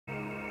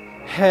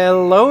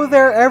Hello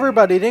there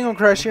everybody, Dingo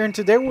Crush here, and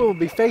today we will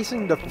be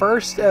facing the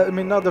first,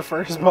 not the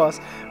first boss,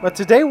 but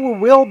today we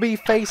will be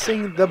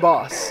facing the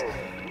boss.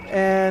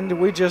 And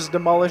we just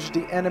demolished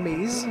the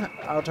enemies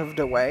out of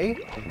the way,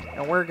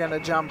 and we're gonna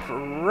jump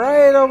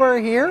right over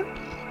here,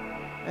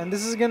 and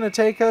this is gonna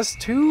take us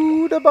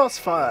to the boss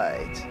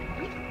fight.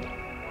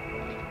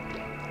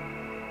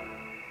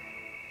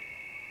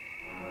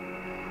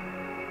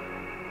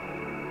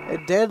 A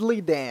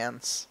deadly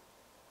dance.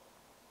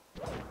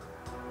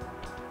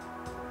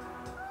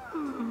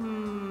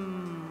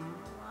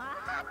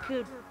 I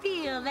could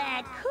feel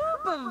that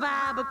Cooper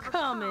vibe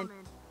coming.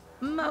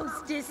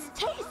 Most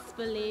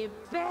distastefully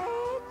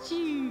bad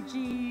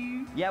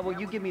juju. Yeah, well,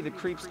 you give me the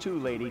creeps too,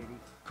 lady.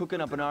 Cooking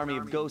up an army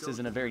of ghosts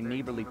isn't a very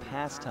neighborly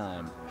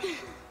pastime.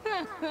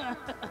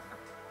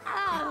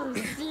 Oh,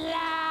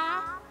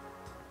 Sly.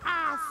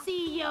 I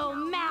see your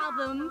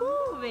mouth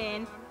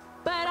moving,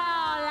 but all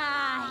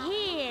I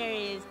hear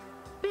is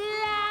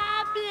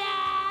blah,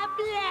 blah,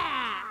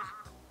 blah.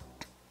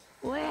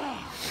 Well,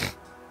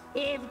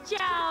 if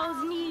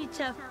jaws need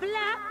to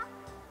flap,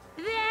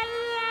 then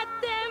let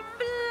them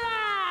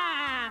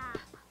flap.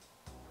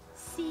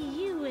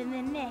 See you in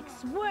the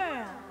next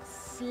world,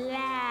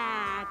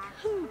 Sly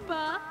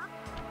Cooper.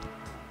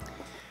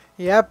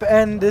 Yep,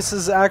 and this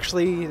is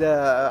actually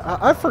the...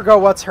 I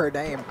forgot what's her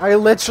name. I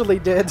literally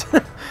did.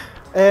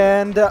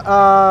 And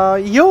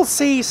you'll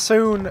see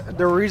soon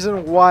the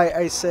reason why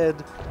I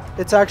said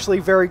it's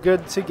actually very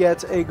good to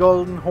get a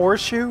golden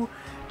horseshoe,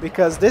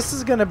 because this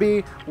is gonna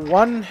be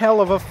one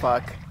hell of a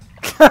fuck.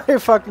 I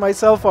fucked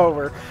myself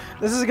over.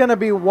 This is gonna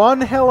be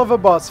one hell of a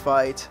boss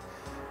fight.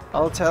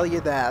 I'll tell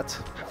you that.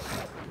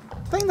 I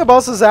think the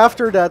bosses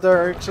after that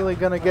are actually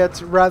gonna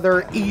get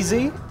rather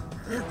easy.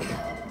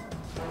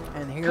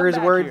 And here's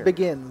where it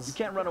begins. You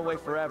can't run away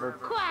forever.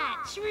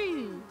 Quite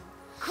true.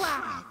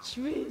 Quite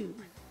true.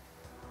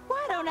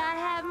 Why don't I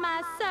have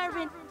my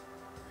servant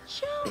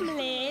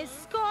Chumley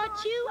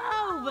escort you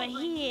over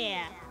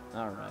here?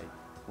 All right.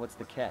 What's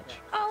the catch?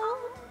 Oh,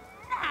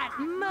 not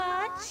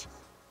much.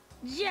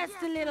 Just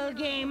a little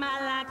game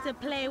I like to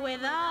play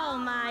with all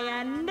my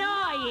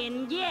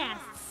annoying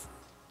guests.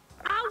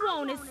 I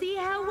want to see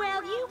how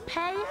well you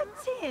pay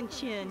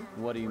attention.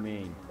 What do you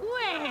mean?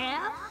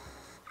 Well,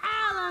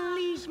 I'll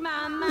unleash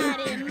my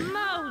mighty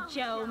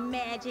mojo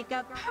magic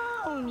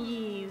upon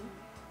you.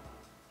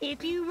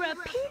 If you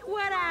repeat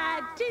what I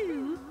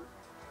do,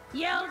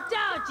 you'll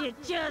dodge it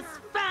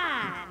just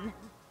fine.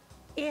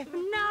 If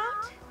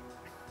not,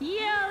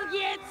 you'll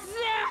get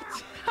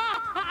zapped.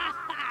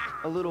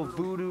 A little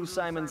voodoo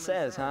Simon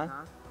Says, huh?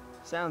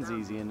 Sounds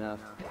easy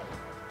enough.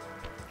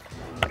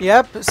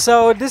 Yep,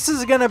 so this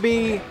is gonna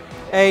be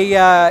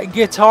a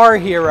Guitar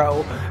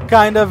Hero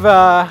kind of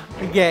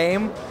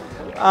game,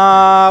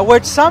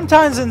 which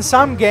sometimes in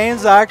some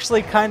games I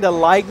actually kind of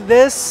like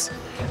this,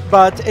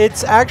 but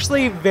it's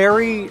actually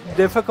very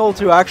difficult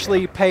to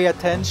actually pay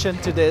attention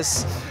to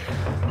this.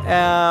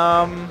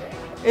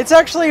 It's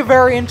actually a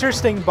very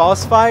interesting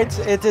boss fight.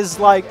 It is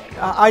like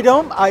I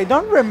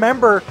don't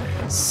remember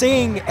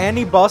seeing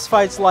any boss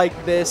fights like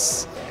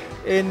this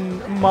in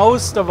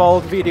most of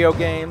old video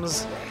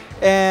games.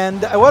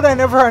 And what I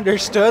never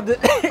understood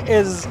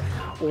is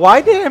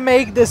why did it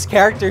make this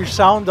character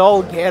sound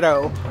all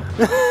ghetto?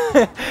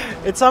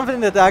 It's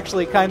something that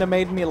actually kind of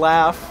made me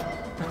laugh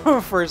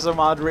for some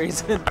odd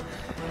reason.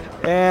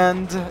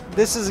 And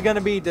this is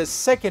gonna be the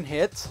second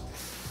hit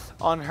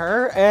on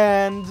her,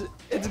 and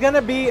it's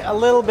gonna be a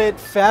little bit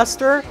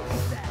faster.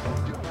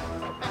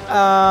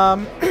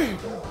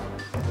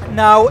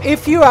 Now,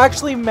 if you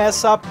actually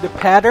mess up the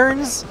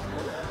patterns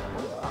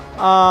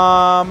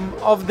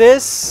of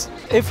this,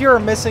 if you're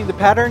missing the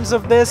patterns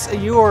of this,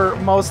 you are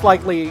most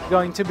likely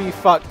going to be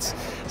fucked.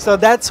 So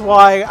that's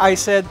why I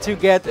said to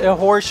get a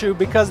horseshoe,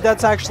 because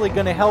that's actually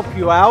going to help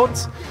you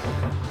out.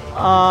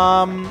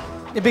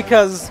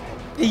 Because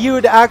you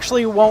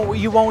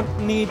won't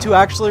need to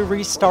actually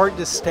restart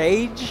the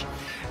stage.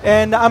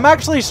 And I'm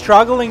actually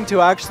struggling to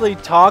actually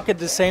talk at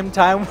the same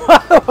time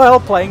while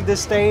playing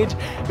this stage,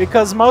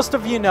 because most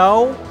of you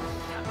know,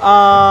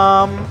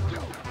 my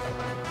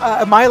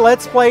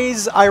Let's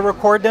Plays, I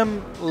record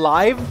them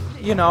live,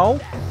 you know,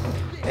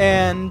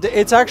 and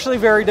it's actually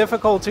very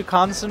difficult to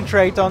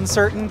concentrate on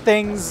certain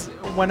things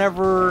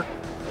whenever,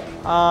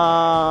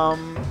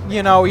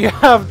 you know, you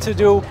have to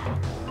do,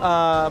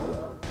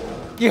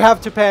 you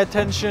have to pay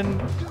attention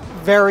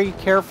very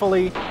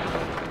carefully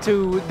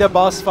to the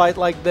boss fight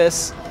like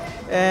this.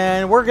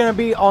 And we're gonna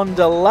be on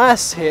the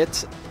last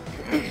hit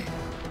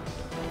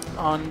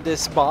on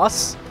this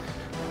boss.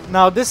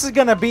 Now this is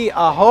gonna be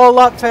a whole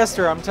lot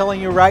faster, I'm telling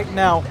you right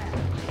now.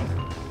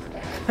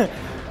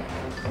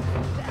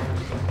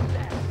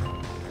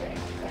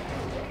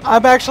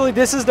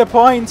 This is the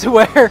point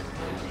where...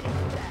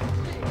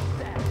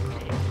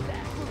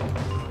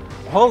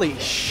 Holy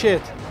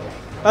shit.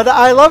 But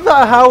I love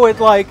how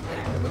it, like,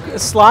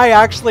 Sly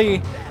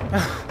actually...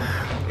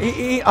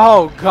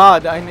 oh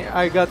god,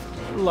 I got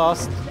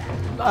lost.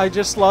 I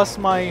just lost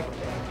my...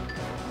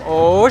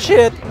 Oh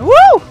shit!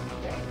 Woo!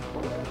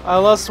 I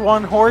lost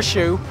one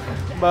horseshoe.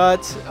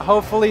 but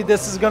hopefully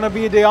this is gonna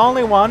be the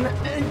only one.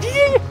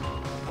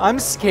 I'm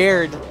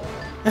scared.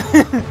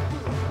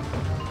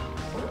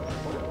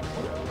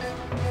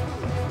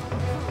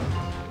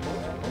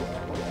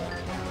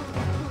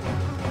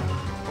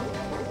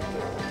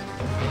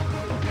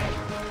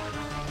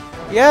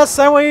 Yes,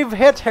 and we've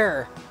hit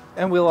her.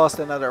 And we lost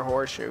another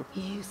horseshoe.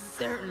 You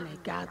certainly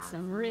got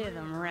some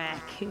rhythm,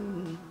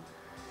 Raccoon.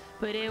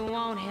 But it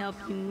won't help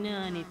you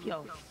none if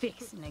you're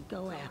fixing to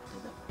go after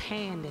the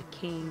Panda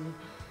King.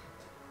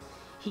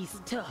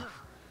 He's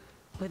tough,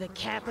 with a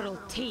capital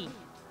T.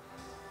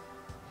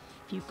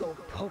 If you go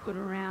poking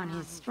around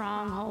his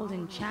stronghold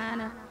in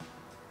China,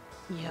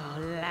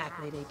 you're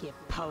likely to get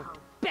poked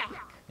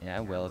back.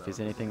 Yeah, well, if he's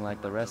anything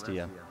like the rest of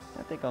you,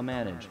 I think I'll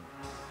manage.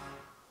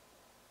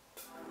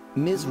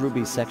 Ms.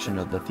 Ruby's section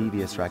of the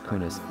Thievius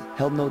Raccoonus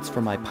held notes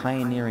for my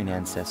pioneering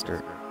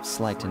ancestor,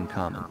 Slighton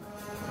Common.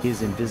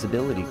 His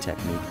invisibility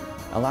technique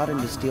allowed him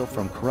to steal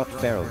from corrupt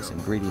pharaohs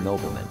and greedy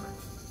noblemen.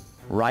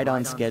 Right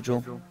on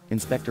schedule,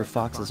 Inspector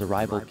Fox's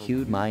arrival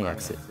cued my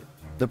exit.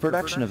 The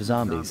production of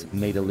zombies,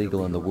 made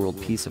illegal in the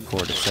World Peace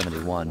Accord of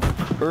 '71,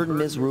 earned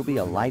Ms. Ruby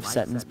a life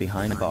sentence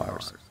behind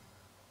bars.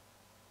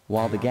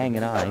 While the gang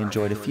and I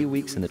enjoyed a few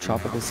weeks in the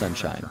tropical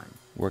sunshine,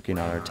 working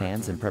on our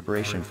tans in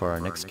preparation for our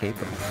next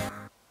caper.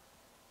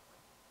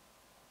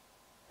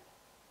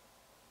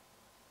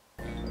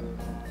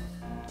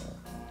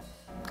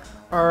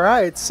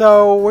 Alright,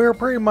 so we're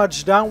pretty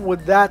much done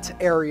with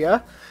that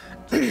area.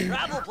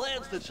 Travel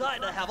plans to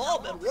China have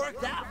all been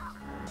worked out.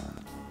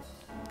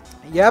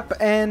 Yep,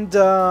 and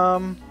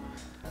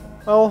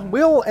well,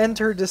 we'll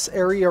enter this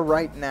area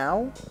right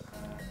now.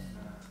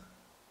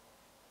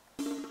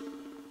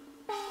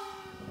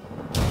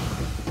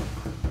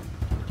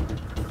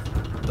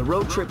 The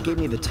road trip gave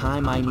me the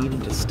time I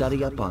needed to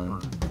study up on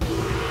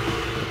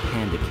the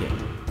Panda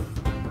King.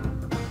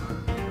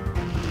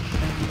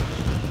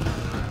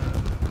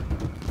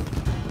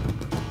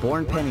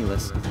 Born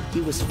penniless,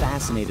 he was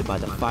fascinated by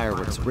the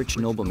fireworks rich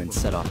noblemen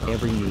set off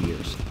every New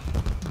Year's.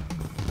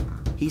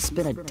 He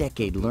spent a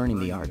decade learning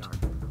the art.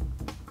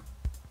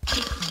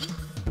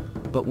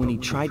 But when he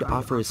tried to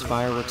offer his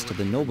fireworks to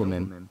the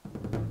noblemen,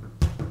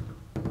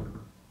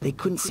 they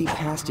couldn't see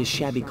past his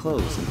shabby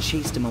clothes and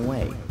chased him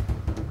away.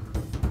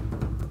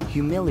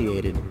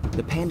 Humiliated,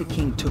 the Panda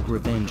King took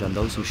revenge on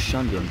those who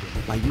shunned him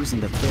by using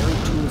the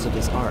very tools of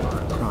his art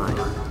for crime.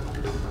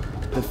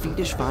 The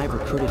Fiendish Five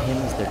recruited him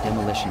as their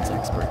demolitions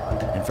expert,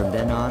 and from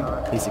then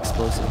on, his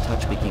explosive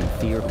touch became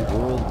feared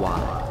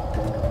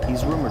worldwide.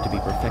 He's rumored to be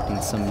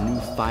perfecting some new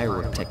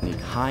firework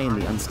technique high in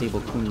the unstable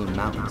Kunlun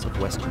Mountains of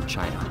western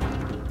China.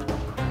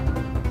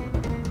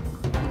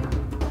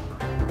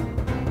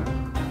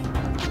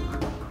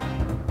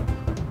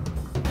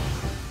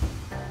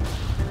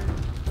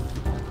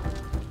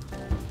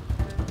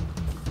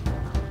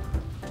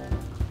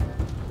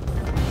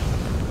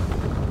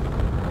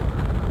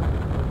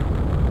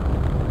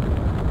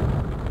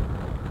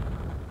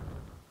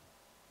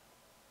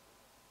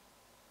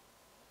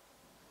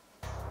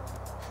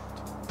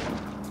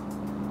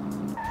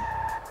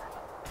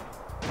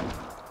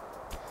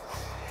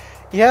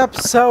 Yep,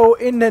 so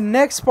in the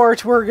next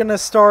part we're gonna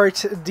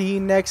start the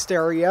next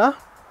area,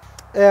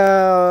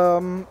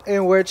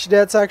 in which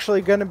that's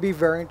actually gonna be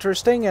very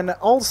interesting, and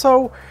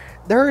also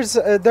there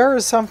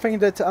is something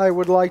that I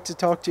would like to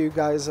talk to you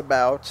guys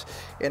about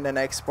in the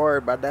next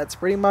part, but that's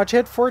pretty much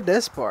it for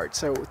this part.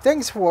 So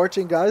thanks for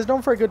watching, guys.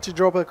 Don't forget to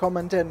drop a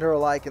comment and or a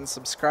like and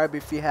subscribe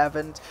if you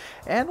haven't,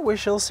 and we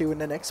shall see you in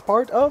the next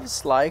part of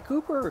Sly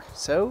Cooper.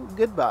 So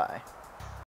goodbye.